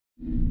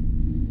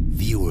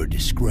Viewer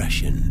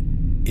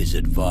discretion is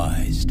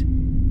advised.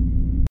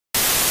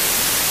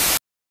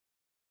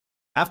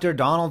 After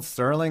Donald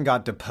Sterling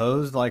got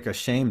deposed like a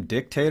shamed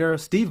dictator,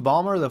 Steve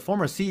Ballmer, the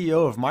former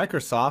CEO of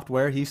Microsoft,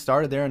 where he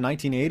started there in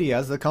 1980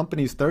 as the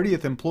company's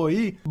 30th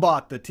employee,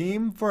 bought the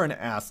team for an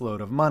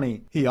assload of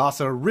money. He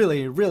also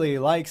really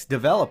likes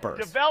developers.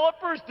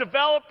 Developers.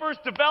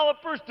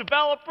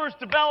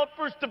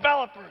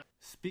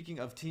 Speaking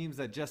of teams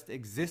that just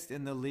exist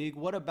in the league,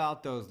 what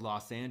about those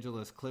Los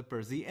Angeles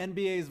Clippers, the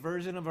NBA's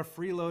version of a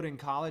freeloading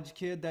college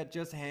kid that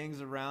just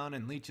hangs around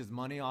and leeches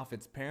money off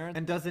its parents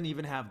and doesn't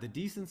even have the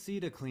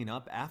decency to clean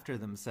up after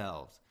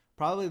themselves?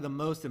 Probably the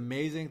most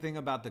amazing thing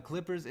about the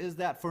Clippers is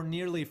that for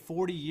nearly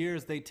 40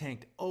 years they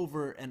tanked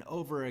over and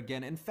over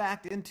again. In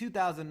fact, in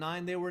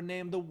 2009 they were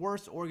named the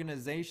worst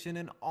organization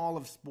in all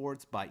of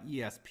sports by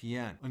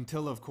ESPN.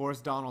 Until of course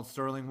Donald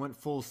Sterling went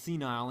full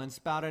senile and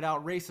spouted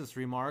out racist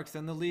remarks,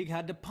 and the league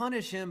had to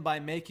punish him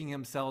by making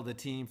him sell the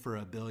team for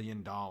 $1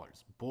 billion.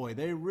 Boy,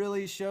 they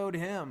really showed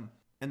him.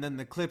 And then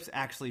the Clips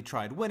actually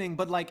tried winning,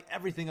 but like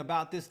everything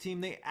about this team,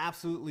 they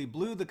absolutely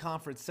blew the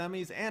conference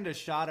semis and a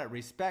shot at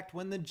respect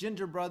when the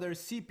Ginger brothers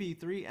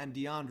CP3 and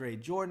DeAndre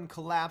Jordan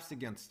collapsed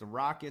against the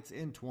Rockets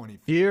in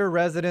 2015. Dear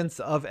residents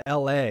of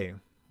LA,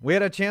 we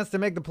had a chance to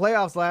make the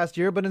playoffs last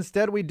year, but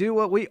instead we do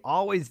what we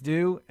always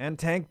do and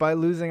tank by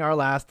losing our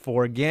last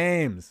 4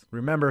 games.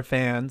 Remember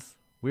fans,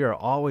 we are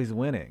always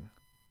winning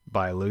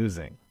by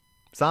losing.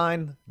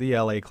 Signed, the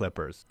LA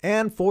Clippers.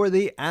 And for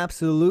the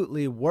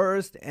absolutely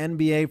worst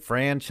NBA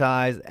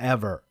franchise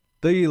ever,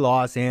 the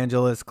Los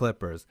Angeles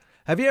Clippers.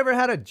 Have you ever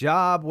had a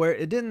job where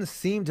it didn't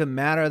seem to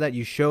matter that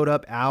you showed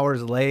up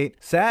hours late,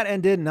 sat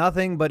and did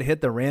nothing but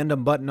hit the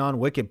random button on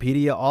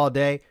Wikipedia all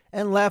day,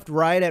 and left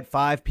right at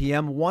 5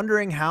 p.m.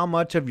 wondering how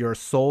much of your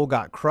soul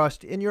got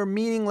crushed in your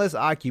meaningless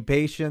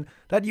occupation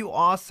that you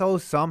also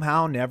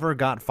somehow never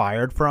got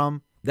fired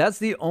from? That's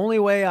the only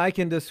way I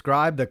can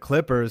describe the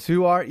Clippers,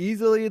 who are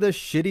easily the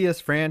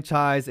shittiest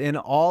franchise in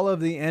all of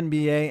the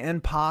NBA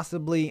and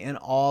possibly in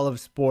all of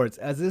sports,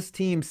 as this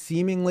team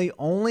seemingly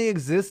only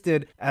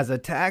existed as a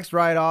tax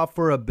write-off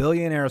for a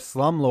billionaire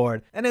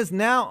slumlord and is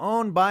now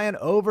owned by an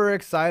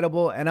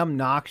overexcitable and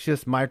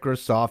obnoxious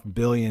Microsoft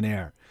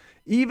billionaire.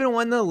 Even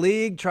when the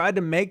league tried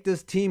to make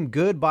this team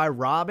good by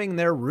robbing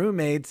their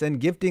roommates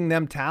and gifting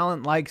them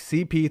talent like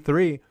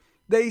CP3,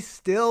 they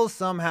still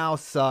somehow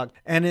suck,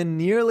 and in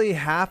nearly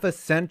half a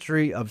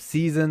century of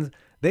seasons,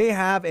 they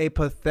have a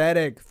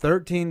pathetic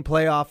 13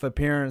 playoff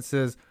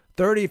appearances,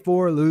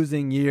 34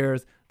 losing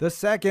years, the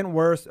second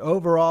worst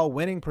overall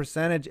winning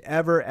percentage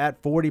ever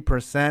at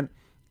 40%,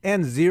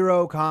 and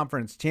 0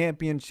 conference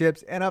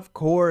championships, and of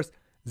course,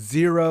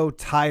 0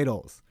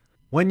 titles.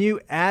 When you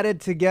added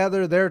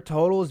together their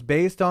totals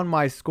based on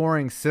my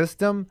scoring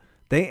system,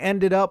 they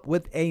ended up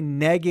with a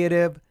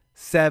negative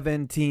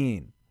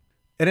 17.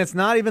 And it's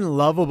not even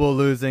lovable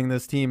losing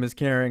this team is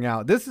carrying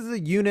out. This is a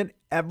unit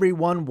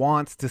everyone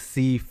wants to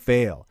see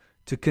fail,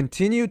 to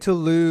continue to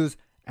lose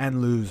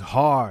and lose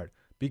hard,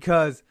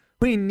 because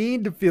we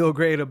need to feel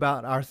great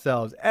about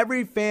ourselves.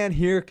 Every fan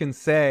here can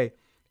say,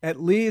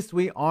 at least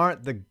we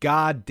aren't the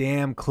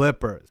goddamn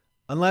Clippers,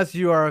 unless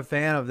you are a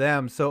fan of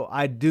them, so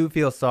I do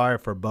feel sorry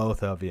for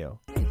both of you.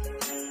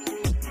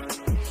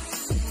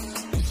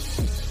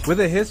 With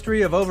a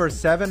history of over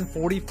 7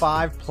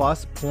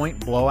 45-plus point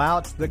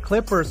blowouts, the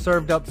Clippers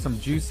served up some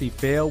juicy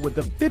fail with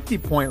a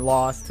 50-point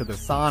loss to the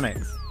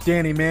Sonics.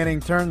 Danny Manning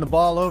turned the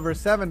ball over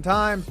 7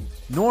 times,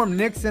 Norm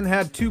Nixon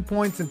had 2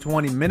 points in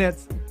 20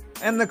 minutes,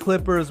 and the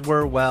Clippers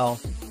were, well,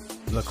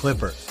 the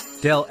Clippers.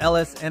 Dale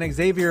Ellis and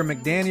Xavier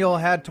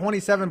McDaniel had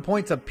 27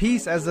 points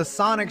apiece as the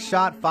Sonics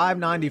shot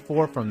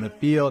 .594 from the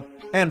field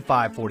and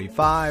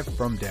 .545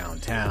 from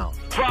downtown.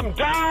 From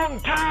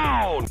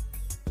downtown!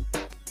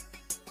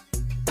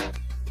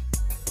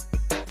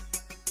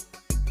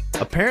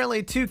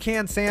 Apparently,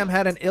 Toucan Sam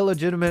had an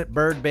illegitimate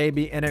bird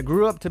baby, and it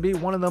grew up to be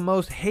one of the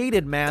most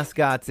hated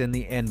mascots in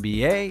the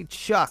NBA,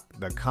 Chuck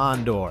the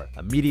Condor,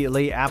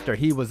 immediately after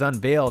he was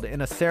unveiled in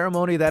a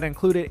ceremony that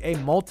included a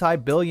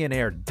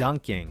multi-billionaire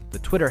dunking. The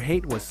Twitter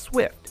hate was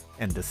swift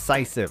and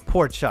decisive.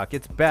 Poor Chuck,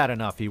 it's bad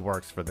enough he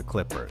works for the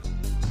Clippers.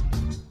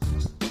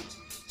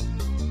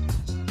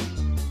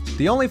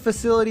 The only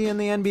facility in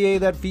the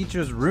NBA that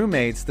features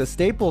roommates, the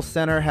Staples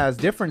Center, has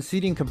different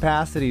seating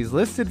capacities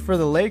listed for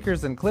the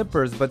Lakers and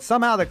Clippers, but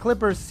somehow the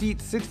Clippers seat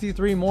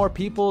 63 more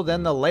people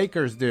than the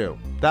Lakers do.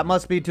 That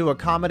must be to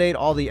accommodate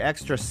all the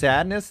extra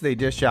sadness they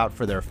dish out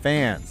for their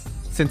fans.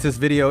 Since this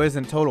video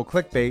isn't total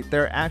clickbait,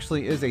 there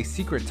actually is a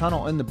secret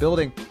tunnel in the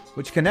building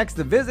which connects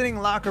the visiting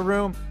locker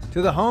room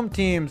to the home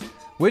teams,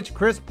 which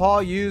Chris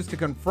Paul used to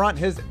confront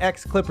his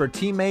ex-Clipper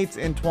teammates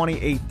in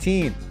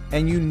 2018.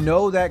 And you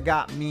know that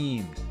got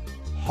memed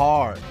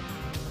hard.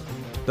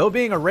 Though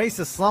being a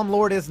racist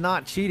slumlord is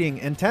not cheating,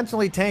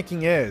 intentionally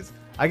tanking is.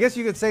 I guess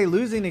you could say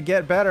losing to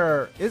get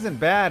better isn't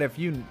bad if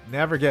you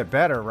never get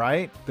better,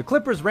 right? The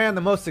Clippers ran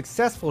the most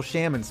successful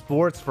sham in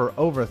sports for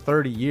over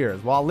 30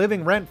 years. While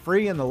living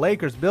rent-free in the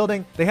Lakers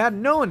building, they had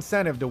no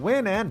incentive to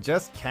win and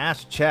just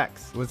cash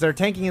checks. It was their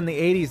tanking in the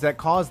 80s that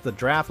caused the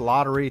draft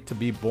lottery to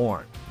be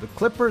born. The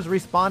Clippers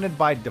responded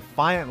by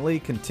defiantly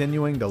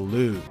continuing to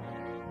lose.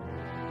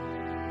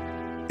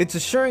 It's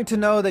assuring to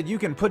know that you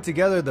can put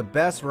together the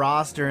best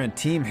roster in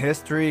team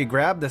history,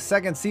 grab the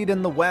second seed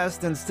in the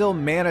West, and still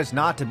manage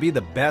not to be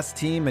the best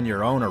team in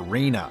your own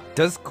arena.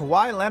 Does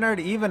Kawhi Leonard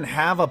even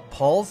have a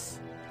pulse?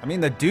 I mean,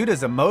 the dude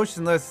is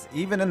emotionless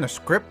even in the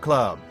script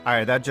club.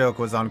 Alright, that joke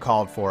was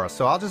uncalled for,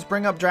 so I'll just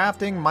bring up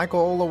drafting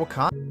Michael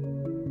Olowokandi.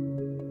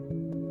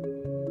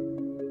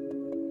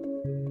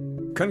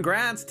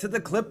 Congrats to the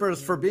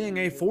Clippers for being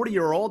a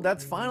 40-year-old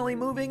that's finally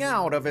moving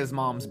out of his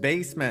mom's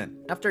basement.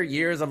 After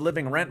years of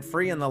living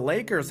rent-free in the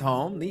Lakers'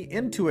 home, the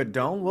Intuit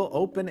Dome will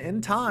open in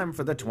time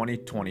for the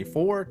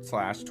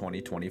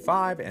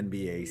 2024/2025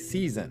 NBA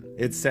season.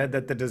 It's said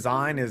that the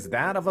design is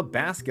that of a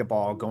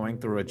basketball going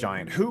through a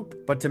giant hoop,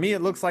 but to me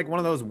it looks like one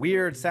of those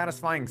weird,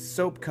 satisfying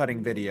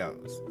soap-cutting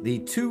videos. The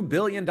 $2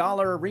 billion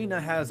arena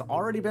has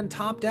already been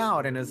topped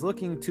out and is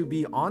looking to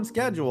be on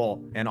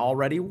schedule and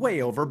already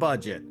way over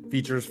budget.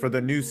 Features for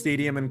the new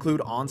stadium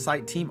include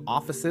on-site team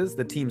offices,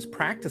 the team's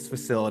practice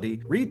facility,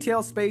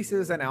 retail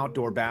spaces, and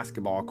outdoor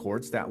basketball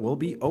courts that will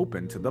be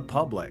open to the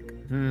public.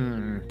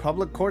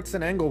 Public courts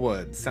in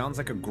Englewood. Sounds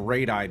like a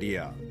great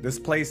idea. This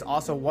place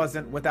also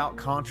wasn't without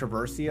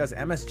controversy, as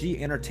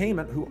MSG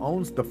Entertainment, who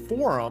owns the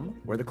Forum,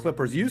 where the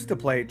Clippers used to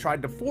play,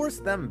 tried to force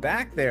them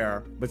back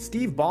there, but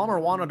Steve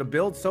Ballmer wanted to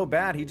build so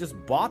bad he just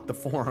bought the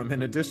Forum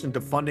in addition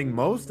to funding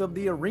most of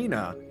the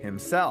arena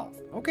himself.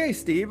 Okay,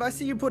 Steve, I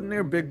see you putting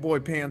your big boy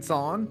pants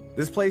on.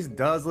 This place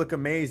does look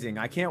amazing.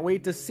 I can't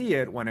wait to see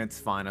it when it's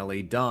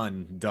finally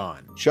done.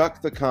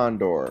 Chuck the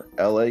Condor,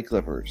 LA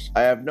Clippers.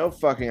 I have no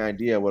fucking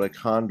idea what a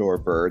condor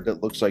bird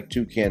that looks like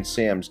Toucan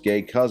Sam's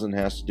gay cousin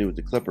has to do with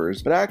the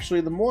Clippers, but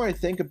actually the more I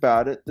think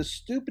about it, the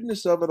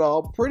stupidness of it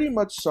all pretty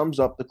much sums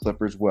up the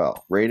Clippers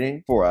well.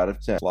 Rating 4 out of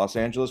 10. Los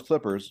Angeles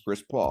Clippers,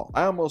 Chris Paul.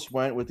 I almost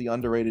went with the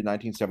underrated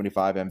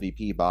 1975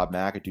 MVP Bob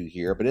McAdoo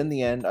here, but in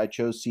the end I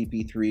chose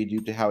CP3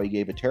 due to how he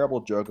gave a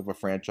terrible joke of a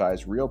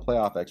franchise real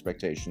playoff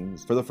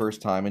expectations for the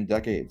first time in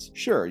decades.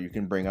 Sure, you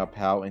can bring up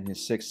how in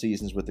his 6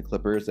 seasons with the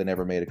Clippers they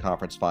never made a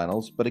conference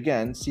finals, but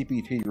again,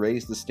 CP3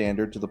 raised the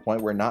standard to the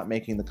point where not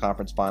making the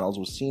conference finals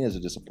was seen as a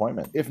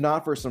disappointment. If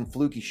not for some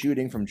fluky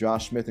shooting from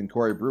Josh Smith and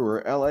Corey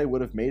Brewer, LA would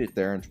have made it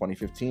there in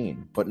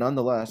 2015. But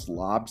nonetheless,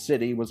 Lob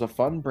City was a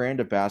fun brand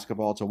of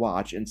basketball to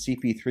watch, and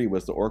CP3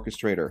 was the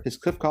orchestrator. His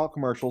Cliff Call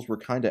commercials were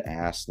kinda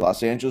ass.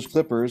 Los Angeles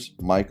Clippers,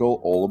 Michael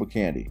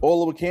Olowokandi.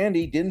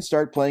 Olowokandi didn't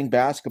start playing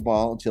basketball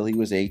until he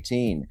was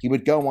 18. He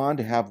would go on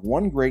to have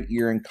one great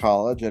year in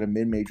college at a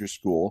mid-major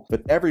school,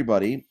 but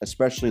everybody,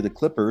 especially the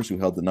Clippers, who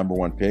held the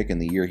 #1 pick in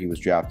the year he was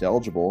draft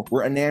eligible,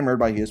 were enamored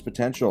by his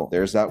potential.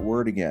 There's that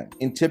word again.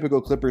 In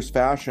typical Clippers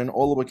fashion,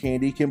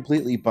 Olowokandi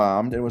completely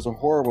bombed and was a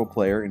horrible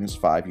player in his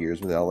 5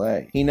 years with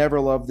LA. He never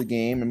loved the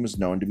game and was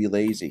known to be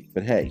lazy.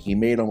 But hey, he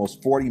made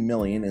almost $40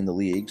 million in the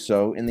league,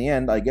 so in the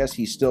end, I guess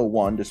he still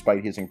won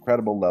despite his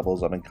incredible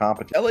levels of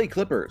incompetence. LA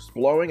Clippers,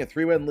 blowing a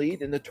 3-win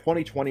lead in the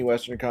 2020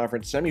 Western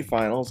Conference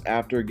semifinals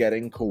after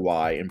getting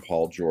Kawhi and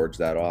Paul George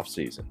that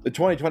offseason. The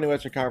 2020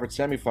 Western Conference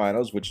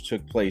semifinals, which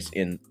took place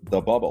in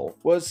the bubble,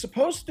 was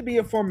supposed to be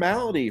a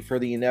formality for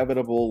the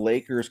inevitable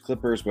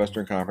Lakers-Clippers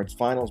Western Conference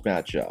Finals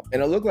matchup,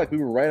 and it looked like we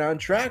were right on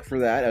track for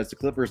that as the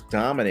Clippers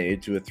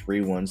dominated to a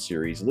 3-1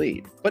 series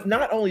lead. But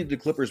not only did the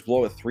Clippers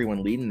blow a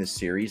 3-1 lead in this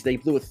series, they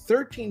blew a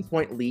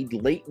 13-point lead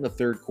late in the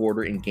third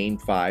quarter in Game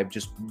 5,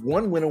 just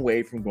one win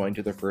away from going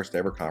to their first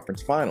ever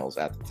conference finals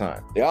at the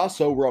time. They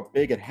also were up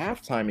big at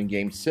halftime in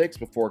Game 6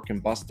 before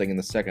combusting in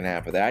the second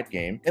half of that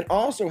game, and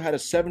also had a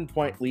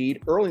 7-point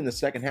lead early in the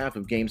second half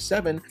of Game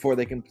 7 before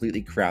they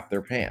completely crapped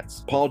their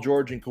pants. Paul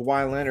George and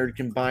Kawhi Leonard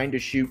combined to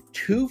shoot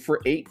 2 for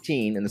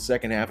 18 in the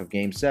second half of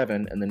Game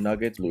 7, and the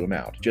Nuggets blew him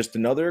out. Just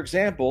another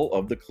example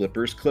of the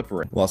Clippers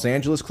clippering. Los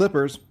Angeles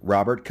Clippers,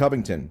 Robert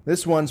Covington.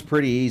 This one's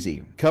pretty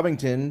easy.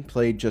 Covington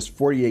played just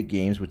 48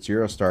 games with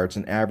 0 starts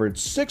and averaged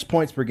 6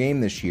 points per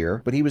game this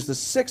year, but he was the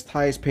 6th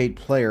highest paid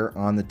player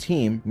on the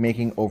team,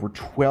 making over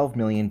 $12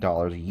 million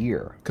a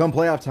year. Come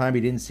playoff time,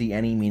 he didn't see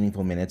any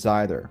meaningful minutes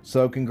either.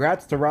 So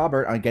congrats to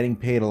Robert on getting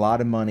paid a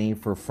lot of money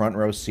for front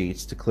row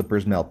seats to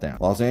Clippers meltdown.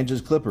 Los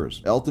Angeles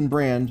Clippers, Elton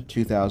Brand,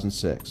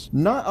 2006.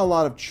 Not a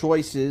lot of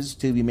choices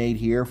to be made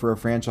here for a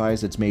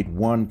franchise that's made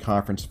one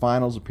conference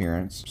finals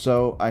appearance,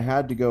 so I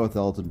had to go with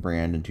Elton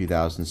Brand in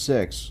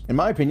 2006. In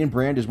my opinion,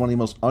 Brand is one of the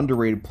most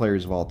underrated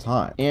players of all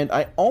time. And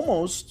I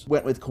almost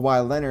went with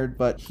Kawhi Leonard,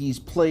 but he's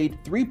played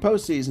 3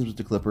 postseasons with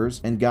the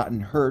Clippers and gotten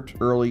hurt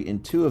early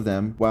in 2 of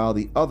them, while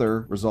the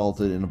other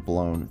resulted in a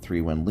blown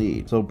 3-win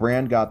lead. So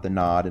Brand got the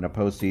nod in a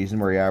postseason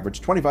where he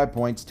averaged 25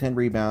 points, 10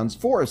 rebounds,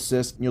 4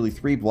 assists, nearly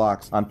 3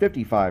 blocks on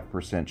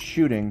 55%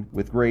 shooting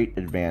with great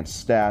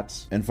advanced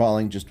stats, and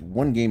falling just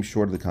 1 game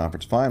short of the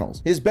conference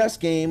finals. His best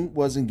game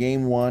was in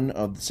Game 1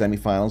 of the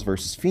semifinals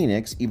versus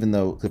Phoenix. Even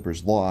though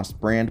Clippers lost,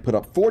 Brand put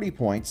up 40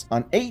 points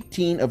on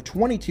 18 of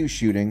 22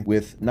 shooting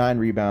with 9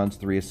 rebounds,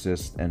 3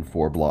 assists, and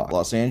 4 blocks.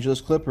 Los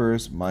Angeles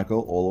Clippers,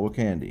 Michael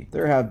Olowokandi.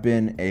 There have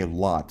been a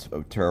lot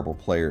of terrible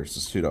players to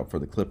suit up for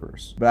the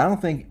Clippers, but I don't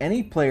think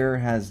any player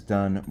has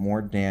done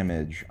more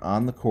damage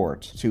on the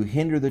court to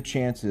hinder the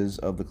chances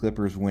of the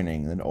Clippers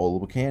winning than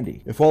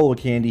Olowokandi. If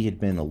Olowokandi had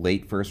been a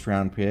late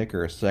first-round pick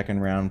or a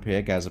second-round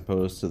pick as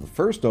opposed to the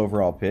first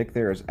overall pick,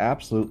 there is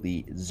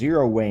absolutely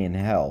zero way in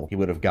hell he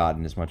would have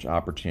gotten as much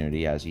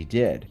opportunity as he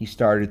did. He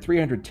started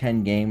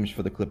 310 games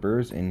for the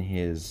Clippers in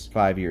his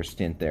 5-year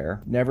stint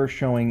there, never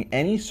showing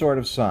any sort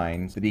of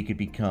signs that he could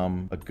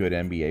become a good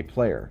NBA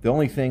player. The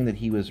only thing that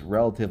he was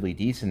relatively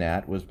decent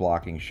at was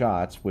blocking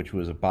shots, which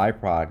was a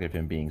byproduct of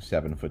him being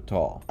 7 foot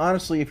tall.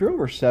 Honestly, if you're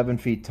over 7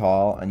 feet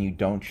tall and you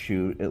don't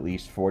shoot at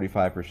least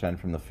 45%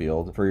 from the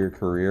field for your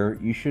career,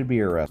 you should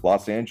be arrested.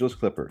 Los Angeles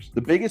Clippers,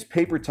 the biggest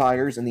paper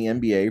tigers in the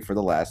NBA for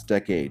the last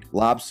decade.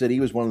 Lob City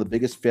was one of the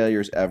biggest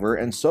failures ever,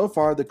 and so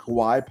far the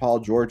Kawhi Paul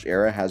George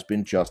era has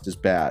been just as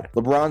bad.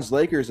 LeBron's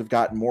Lakers have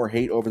gotten more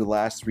hate over the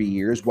last 3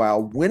 years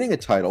while winning a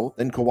title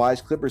than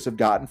Kawhi's Clippers have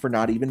gotten for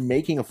not even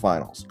making a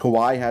finals.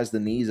 Kawhi has the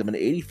knees of an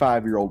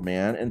 85-year-old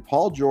man, and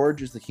Paul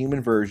George is the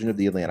human version of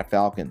the Atlanta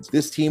Falcons.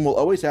 This team will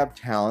always have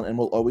talent and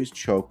will always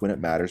choke when it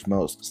matters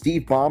most.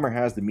 Steve Ballmer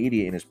has the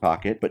media in his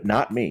pocket, but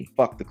not me.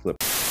 Fuck the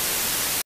Clippers.